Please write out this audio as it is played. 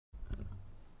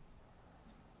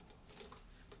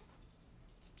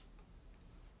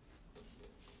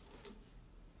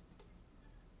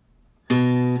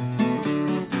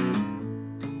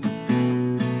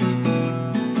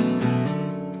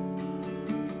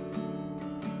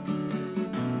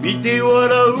見て笑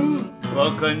う、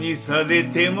バカにされ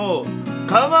ても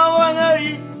構わな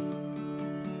い。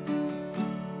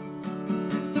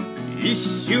一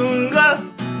瞬が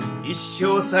一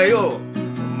生作用、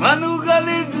免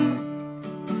れず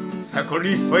サク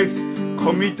リファイス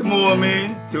コミットモーメ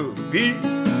ントビ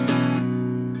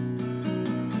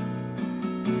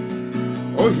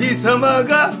お日様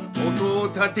が音を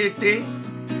立てて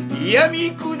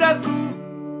闇砕く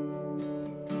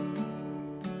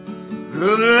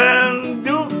グラン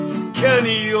ドキャ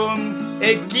ニオン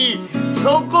壁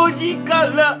底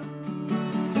力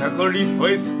サクリフ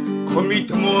ァイスコミッ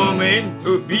トモーメン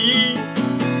トビ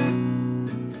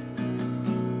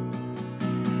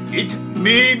It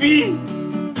may be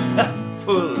a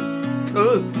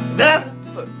photograph,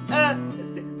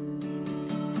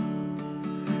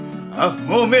 a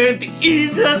moment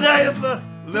in the life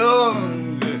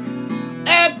long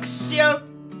action.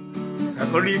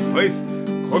 Sacrifice,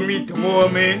 commit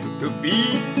moment to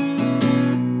be.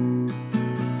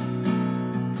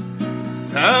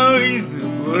 Sun is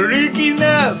breaking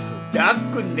up,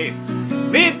 darkness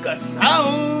make a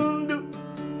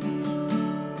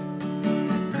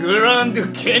sound.Grand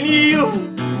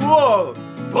Canyon Wall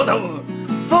Bottom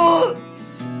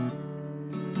Force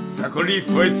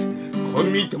Sacrifice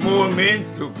Commit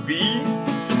Moment to be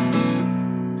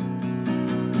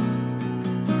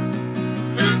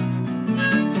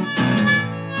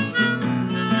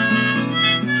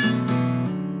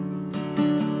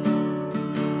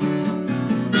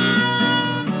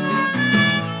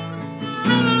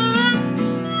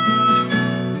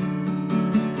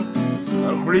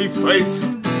Sacrifice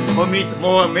Commit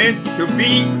moment to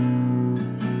be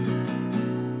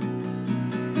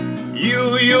言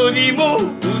うよりも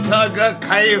歌が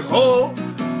解放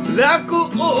楽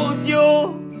往生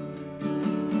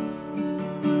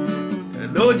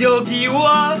路上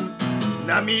際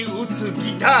波打つ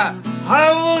ギター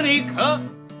ハーモニカ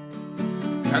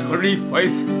サクリファイ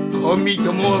スコミッ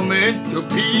トモーメント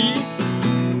ビ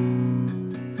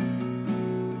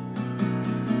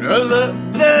ーララ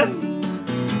ラ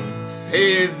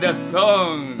Say the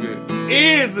song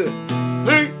is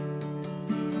free.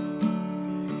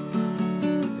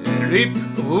 Rip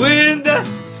with the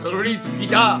solid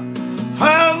guitar,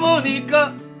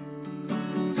 harmonica.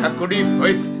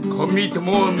 Sacrifice, commit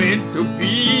moment to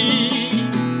be.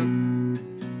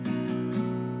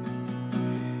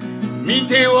 見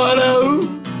て笑う、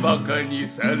バカに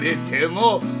されて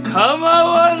も構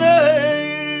わない。